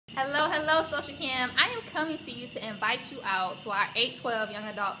Hello, hello, Social Cam. I am coming to you to invite you out to our 812 Young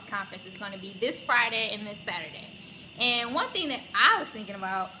Adults Conference. It's going to be this Friday and this Saturday. And one thing that I was thinking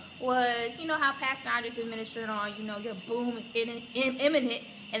about was, you know how Pastor Andre's been ministering on, you know, your boom is imminent,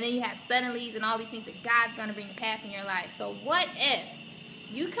 and then you have suddenlies and all these things that God's going to bring to pass in your life. So what if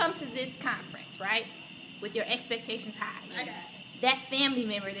you come to this conference, right, with your expectations high? That family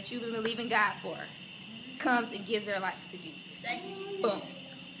member that you've been believing God for comes and gives their life to Jesus. Boom.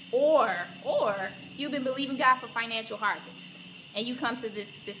 Or you've been believing God for financial harvest, and you come to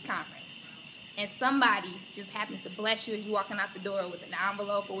this conference, and somebody just happens to bless you as you're walking out the door with an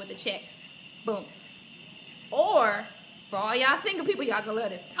envelope or with a check. Boom. Or, for all y'all single people, y'all gonna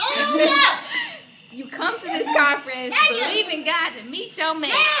love this. You come to this conference believing God to meet your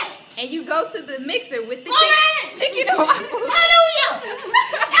man, and you go to the mixer with the chicken and waffles.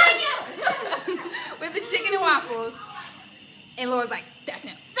 With the chicken and waffles, and Lord's like, that's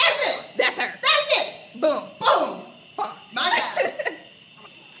him. That's it. That's her. That's it. Boom. Boom. Pause. My God.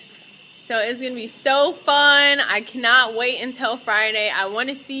 So it's going to be so fun. I cannot wait until Friday. I want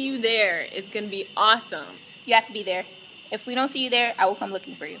to see you there. It's going to be awesome. You have to be there. If we don't see you there, I will come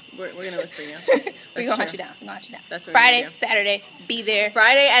looking for you. We're going to look for you. We're going to hunt you down. We're going to hunt you down. That's what Friday, we're gonna do. Saturday, be there.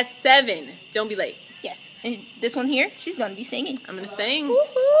 Friday at 7. Don't be late. Yes. And this one here, she's going to be singing. I'm going to sing. You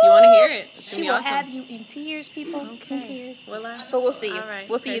want to hear it? It's She going to be will awesome. have you in tears, people. Okay. In tears. Will I? But we'll see you. All right.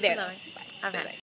 We'll see you Praise there. the Lord. Bye. All right.